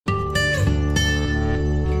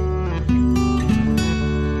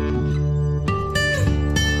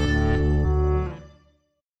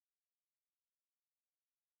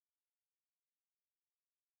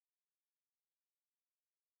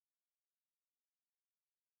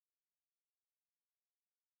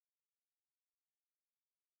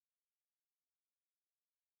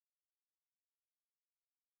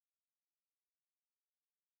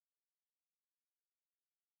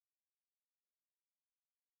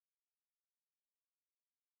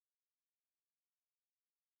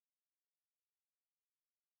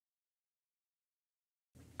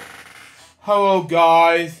Hello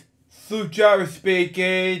guys, Luca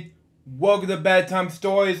speaking. Welcome to Bedtime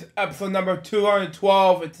Stories, episode number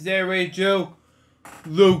 212, and today I read you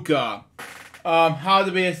Luca. How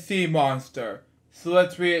to be a sea monster. So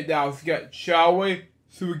let's read it now, shall we?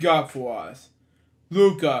 So we got for us.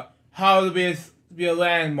 Luca, how to be a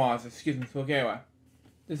land monster. Excuse me, so anyway.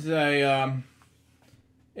 This is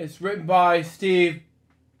it's written by Steve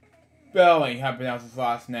Belling, how to pronounce his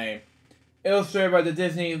last name. Illustrated by the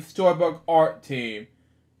Disney Storybook Art Team.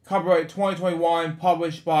 Copyright 2021,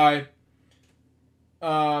 published by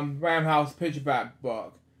Random House Pictureback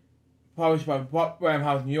Book. Published by Random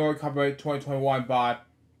House New York, copyright 2021 by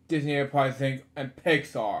Disney Enterprise Inc. and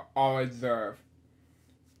Pixar, all reserved.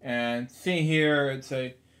 And seen here, it's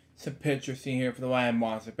a picture seen here for the land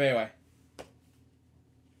monster. But anyway.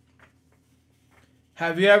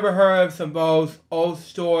 Have you ever heard of some of those old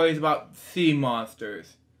stories about sea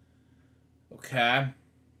monsters? Okay.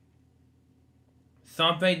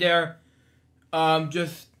 Something they're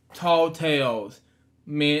just tall tales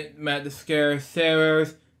meant to scare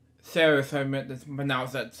sailors, I meant to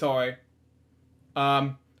pronounce that, sorry.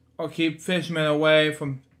 Or keep fishermen away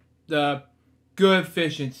from the good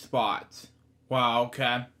fishing spots. Wow,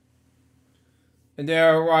 okay. And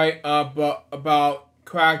they're right about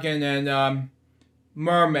kraken and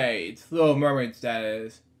mermaids, little mermaids that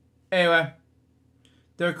is. Anyway.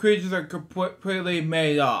 Their creatures are completely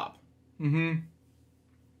made up.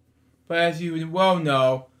 But as you well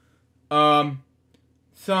know, some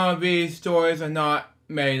of these stories are not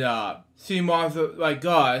made up. Sea monsters like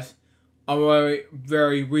us are very,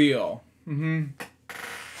 very real.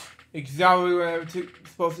 Exactly what I'm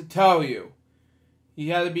supposed to tell you.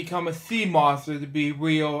 You had to become a sea monster to be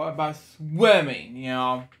real about swimming, you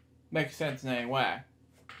know. Makes sense in any way.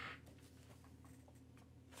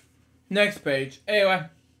 Next page. Anyway.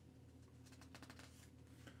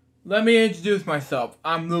 Let me introduce myself.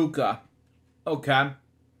 I'm Luca. Okay.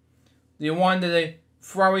 The one with a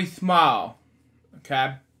furry smile.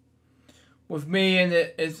 Okay. With me in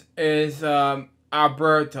it is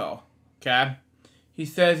Alberto. Okay. He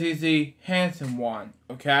says he's the handsome one.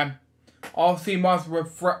 Okay. All sea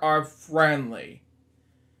monsters are friendly.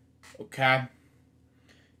 Okay.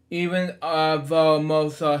 Even though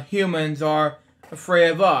most humans are afraid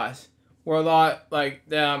of us. We're a lot like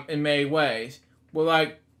them in many ways. We're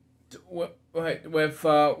like, we live with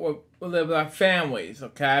our families,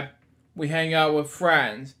 okay? We hang out with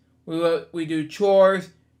friends. We do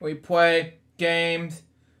chores. We play games.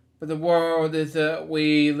 But the world is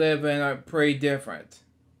we live in are pretty different,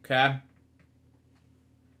 okay?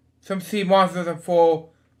 Some sea monsters are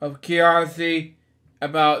full of curiosity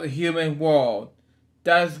about the human world.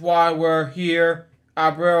 That is why we're here.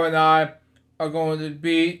 Alberto and I are going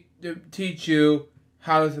to teach you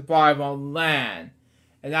how to survive on land.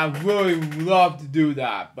 And I really love to do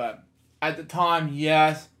that, but at the time,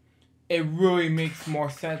 yes, it really makes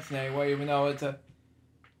more sense in any way, even though it's a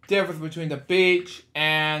difference between the beach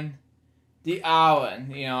and the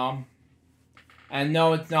island, you know. And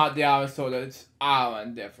no, it's not the island, so it's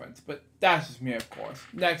island difference, but that's just me, of course.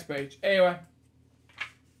 Next page. Anyway.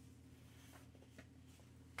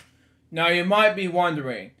 Now you might be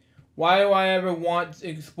wondering, why do I ever want to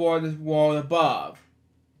explore this world above?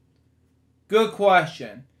 Good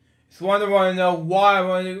question. It's one to want to know why I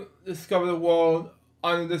want to discover the world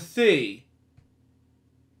under the sea.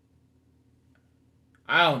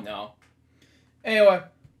 I don't know. Anyway,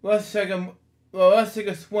 let's take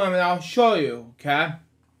a swim and I'll show you, okay?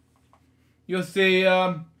 You'll see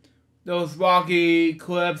those rocky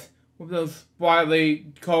cliffs with those brightly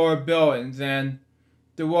colored buildings and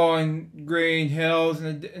the rolling green hills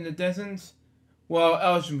in the distance. Well,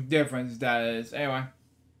 ocean difference that is. Anyway.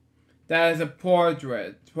 That is a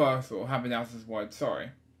parcel, how to pronounce this word,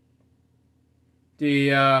 sorry.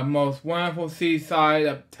 The most wonderful seaside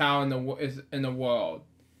of town in the world.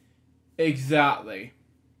 Exactly.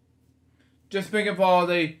 Just think of all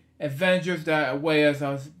the adventures that await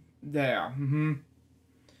us there.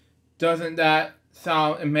 Doesn't that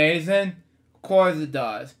sound amazing? Of course it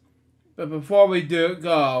does. But before we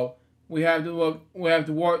go, we have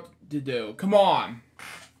work to do. Come on.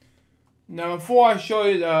 Now before I show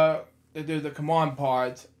you the command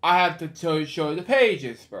parts, I have to show you the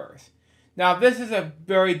pages first. Now this is a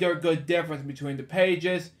very good difference between the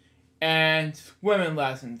pages and swimming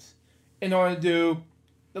lessons in order to do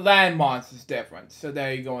the land monsters difference. So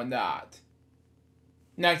there you go on that.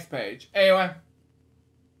 Next page. Anyway.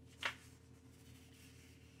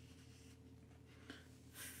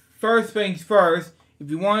 First things first,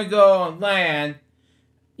 if you want to go on land,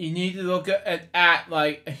 you need to look at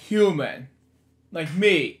like a human. Like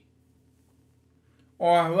me.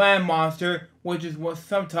 or a land monster, which is what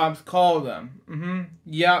sometimes call them.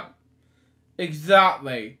 Yep.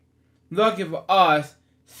 Exactly. Lucky for us,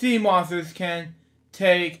 sea monsters can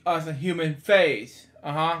take us a human face.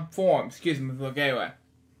 Form. Excuse me, look anyway.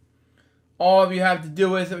 All you have to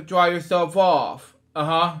do is dry yourself off.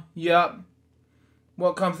 Yep.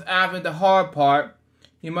 What comes after the hard part,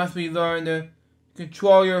 you must be learn to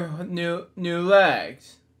control your new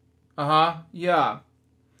legs. Yeah.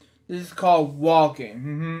 This is called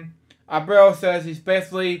walking. Abreu says he's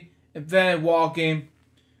basically invented walking,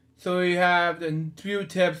 so you have the few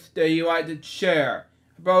tips that you like to share.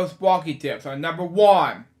 Abreu's walking tips are: number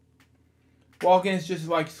 1, walking is just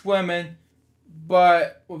like swimming,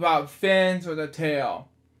 but without fins or the tail.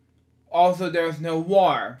 Also, there's no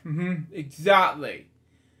water. Exactly.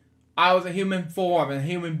 I was a human form, and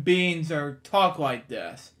human beings are talk like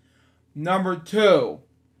this. Number 2,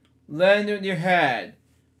 land on your head.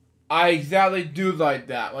 I exactly do like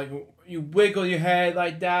that. Like, you wiggle your head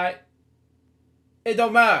like that. It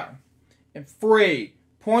don't matter. And 3,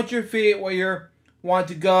 point your feet where you want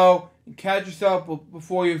to go and catch yourself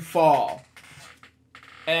before you fall.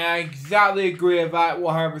 And I exactly agree with that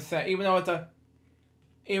 100%.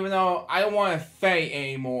 Even though I don't want to faint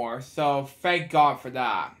anymore, so thank God for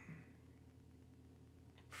that.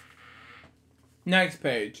 Next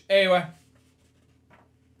page. Anyway,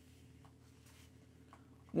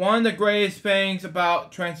 one of the greatest things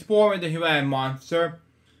about transforming the human monster,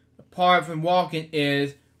 apart from walking,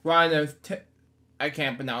 is riding I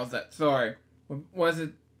can't pronounce that. Sorry. What is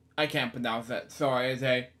it? I can't pronounce that. Sorry. It's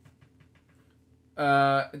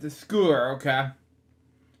a scooter. Okay.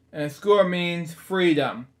 And a scooter means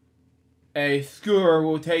freedom. A scooter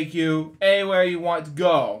will take you anywhere you want to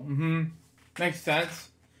go. Makes sense.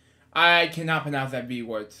 I cannot pronounce that V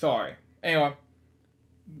word. Sorry. Anyway.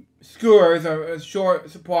 Scooters are a short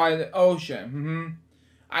supply in the ocean.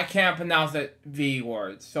 I can't pronounce that V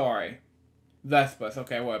word. Sorry. Vespas.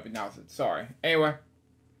 Okay, well, I pronounce it. Sorry. Anyway.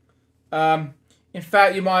 In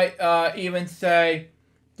fact, you might even say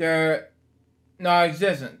they're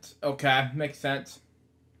non-existent. Okay, makes sense.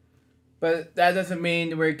 But that doesn't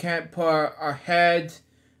mean we can't put our heads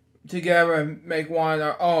together and make one on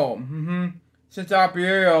our own. Since our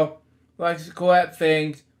bureau likes to collect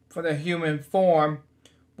things for the human form,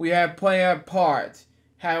 we have plenty of parts.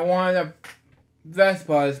 Had one of the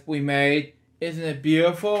Vespas we made. Isn't it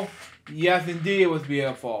beautiful? Yes, indeed, it was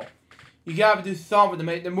beautiful. You gotta do something to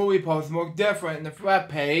make the movie poster look different in the web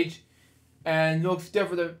page, and looks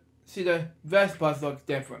different. See, the Vespas look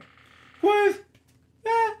different. Where's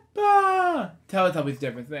Vespa? Teletubbies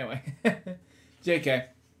different. Anyway, JK.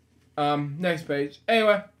 Next page.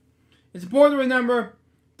 Anyway, it's important to remember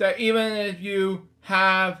that even if you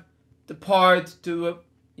have the parts to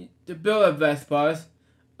build a Vespas,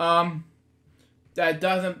 that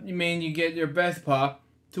doesn't mean you get your Vespa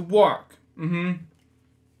to work.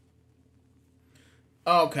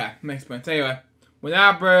 Okay, makes sense. Anyway, when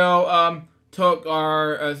Abreu took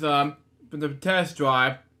our the test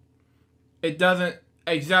drive, it doesn't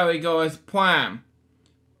exactly go as planned,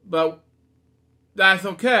 but that's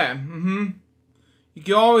okay. You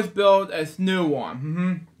can always build a new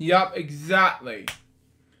one. Yup, exactly.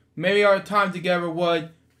 Maybe our time together would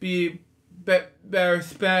be better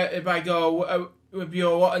spent if I go with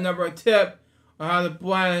you a number of tips on how to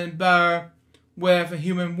blend better with a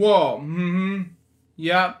human world.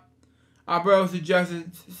 Yep. Abreu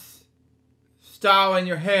suggested styling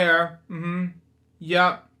your hair.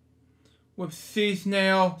 Yep. With sea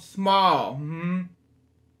snail smile.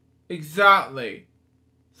 Exactly.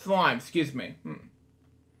 Slime, excuse me.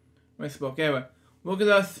 Misspoke. Anyway, look at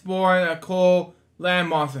us sporting a cool land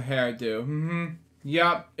monster hairdo.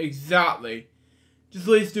 Yep, exactly. Just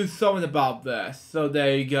at least do something about this. So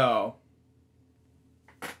there you go.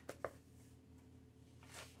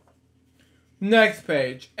 Next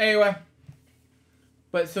page. Anyway.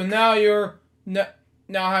 But so now you're now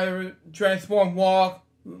how to transform, walk,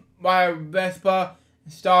 buy a Vespa,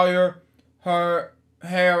 style her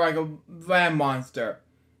hair like a land monster.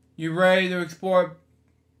 You ready to explore?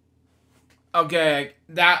 Okay,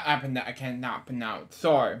 that I cannot pronounce.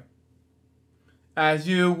 Sorry. As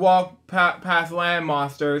you walk past land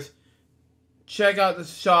monsters, check out the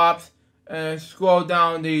shops and scroll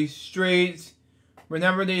down these streets.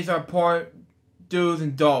 Remember, these are important do's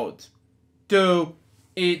and don'ts. Do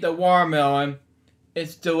eat the watermelon.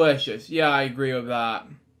 It's delicious. Yeah, I agree with that.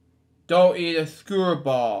 Don't eat a soccer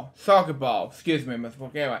ball. Excuse me, Mr.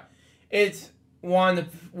 Book. Anyway, it's one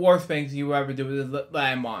of the worst things you ever do with a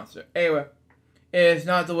land monster. Anyway, it's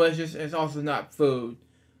not delicious. It's also not food.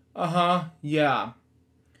 Yeah.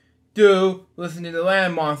 Do listen to the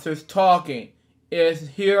land monsters talking. is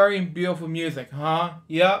hearing beautiful music, huh?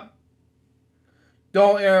 Yep.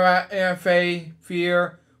 Don't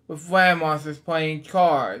interfere with land monsters playing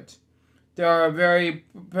cards. They are very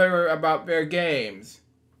particular about their games.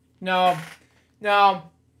 Now,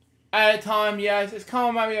 at a time, yes, it's kind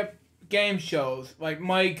of remind me of game shows. Like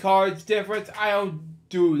Money Cards Difference, I don't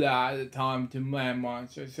do that at the time to land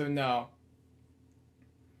monsters, so no.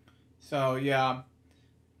 So, yeah.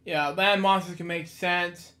 Yeah, land monsters can make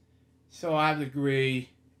sense, so I have to agree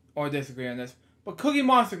or disagree on this. But Cookie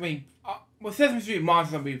Monster can be, well, Sesame Street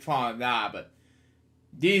monsters will be fine with that, but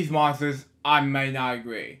these monsters, I may not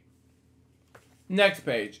agree. Next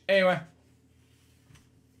page. Anyway.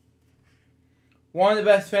 One of the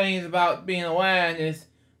best things about being a land is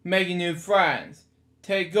making new friends.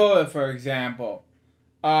 Take Gola, for example.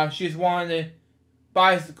 She's wanting a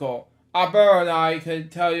bicycle. Alberto and I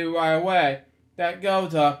could tell you right away that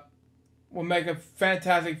Gola will make a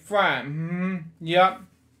fantastic friend. Yep.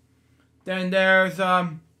 Then there's there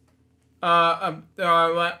are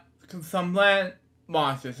some land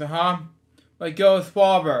monsters, like Ghost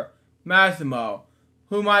Father, Massimo,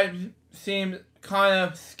 who might seem kind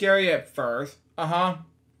of scary at first, but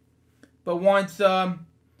once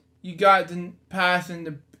you got to pass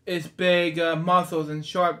his big muscles and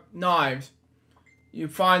sharp knives, you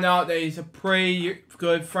find out that he's a pretty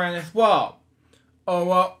good friend as well. Oh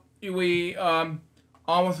well, we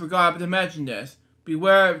almost forgot to mention this.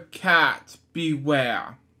 Beware of cats.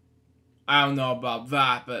 Beware. I don't know about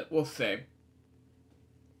that, but we'll see.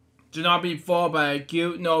 Do not be fooled by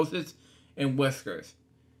cute noses and whiskers.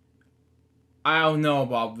 I don't know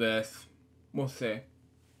about this. We'll see.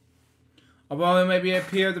 Although they maybe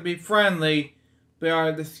appear to be friendly, they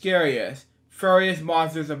are the scariest, furriest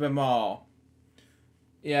monsters of them all.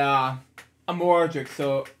 Yeah, I'm allergic,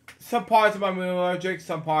 so some parts of me are allergic,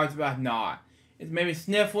 some parts of me are not. It's maybe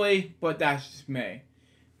sniffly, but that's just me.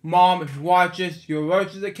 Mom, if you watch this, you're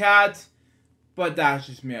allergic to cats, but that's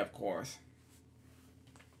just me, of course.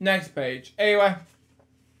 Next page. Anyway,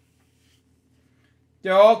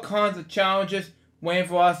 there are all kinds of challenges waiting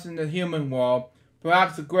for us in the human world.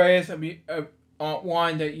 Perhaps the greatest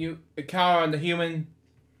one that you encounter on the human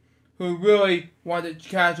who really want to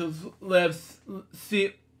catch a live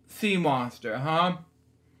sea monster,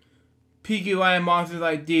 Peaky land monsters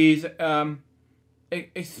like these,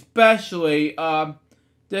 especially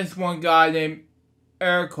this one guy named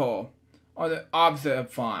Urkel, or the opposite of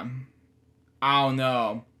fun. I don't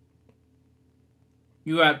know.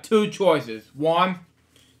 You have two choices. One,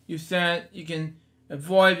 you can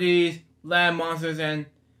avoid these land monsters and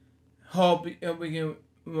hope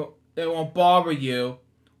they won't bother you.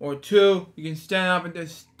 Or two, you can stand up and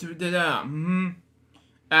just to them.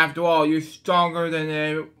 After all, you're stronger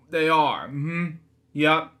than they are.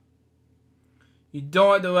 Yep. You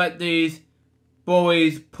don't have to let these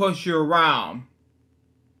bullies push you around.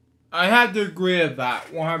 I have to agree with that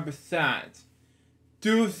 100%.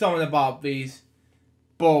 Do something about these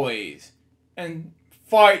bullies and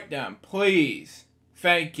fight them, please.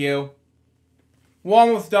 Thank you. We're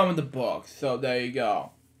almost done with the book, so there you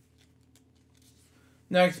go.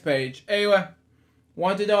 Next page. Anyway,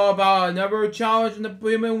 want to know about another challenge in the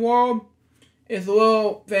human world? It's a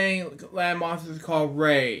little thing land monsters called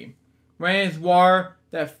rain. Rain is water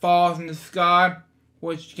that falls in the sky,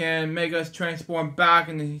 which can make us transform back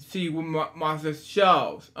into sea monsters'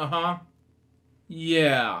 shells.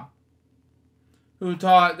 Yeah. Who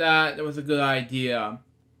thought that was a good idea?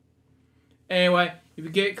 Anyway, if you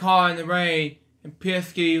get caught in the rain and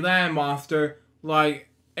pesky land monster like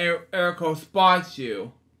Urkel spots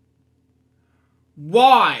you,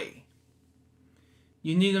 why?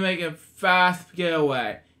 You need to make a fast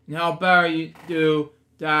getaway, and how better you do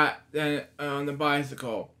that than on the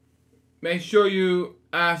bicycle. Make sure you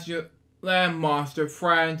ask your land monster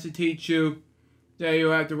friend to teach you that you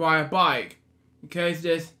have to ride a bike, in case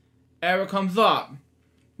this ever comes up.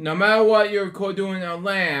 No matter what you're doing on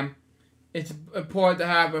land, it's important to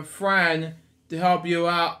have a friend to help you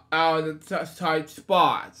out of the tight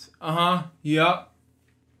spots. Yep.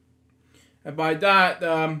 And by that,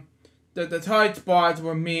 the tight spots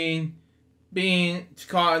will mean being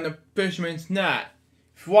caught in the fisherman's net.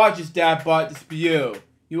 If you watch this, Dad, but it's for you.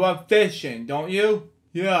 You love fishing, don't you?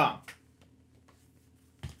 Yeah.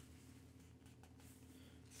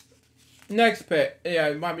 Next page. Yeah,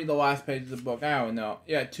 it might be the last page of the book. I don't know.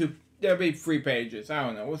 Yeah, there'll be 3 pages. I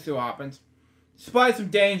don't know. We'll see what happens. Despite some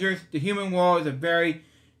dangers, the human world is a very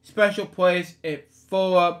special place. It's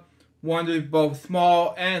full of wonders both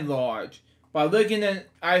small and large. By licking an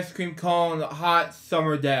ice cream cone on a hot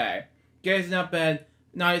summer day, gazing up at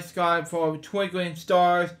a night sky full of twinkling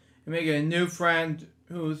stars, and making a new friend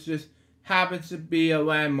who's just happens to be a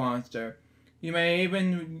land monster. You may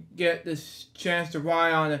even get this chance to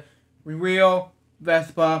ride on a real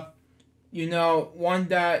Vespa, you know, one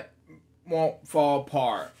that won't fall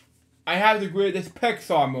apart. I have to agree with this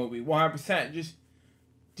Pixar movie, 100%. Just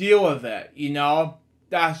deal with it, you know?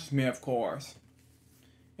 That's just me, of course.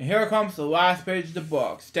 And here comes the last page of the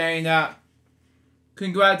book, stating that,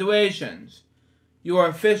 congratulations, you are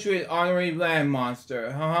officially an honorary land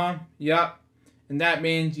monster. Yep. And that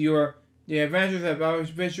means the adventures have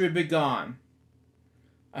officially begun.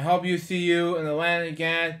 I hope you see you in the land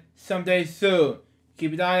again someday soon.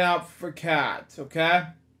 Keep an eye out for cats, okay?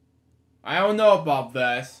 I don't know about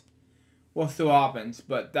this. We'll see what happens,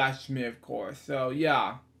 but that's me, of course. So,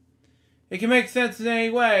 yeah. It can make sense in any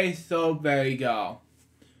way, so there you go.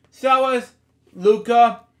 So that was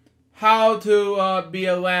Luca, How to Be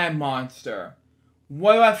a Land Monster.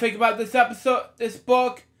 What do I think about this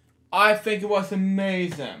book? I think it was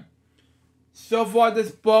amazing. So far,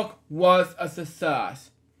 this book was a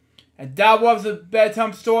success. And that was the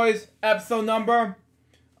Bedtime Stories episode number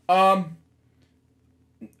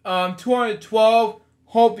 212.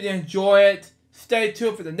 Hope you enjoy it. Stay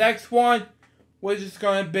tuned for the next one, which is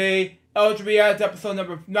going to be LJPCBM episode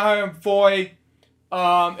number 940.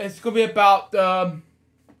 It's going to be about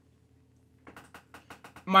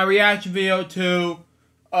my reaction video to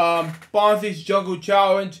Bonzi's Jungle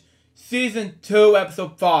Challenge Season 2,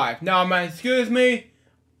 Episode 5. Now, man, excuse me.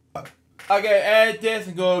 I gotta edit this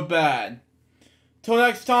and go to bed. Till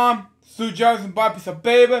next time, Sue Johnson, bye, peace out,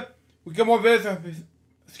 baby. We get more videos.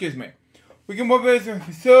 Excuse me. We get more videos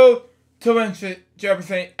from Sue. Till then,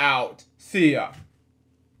 Jefferson out. See ya.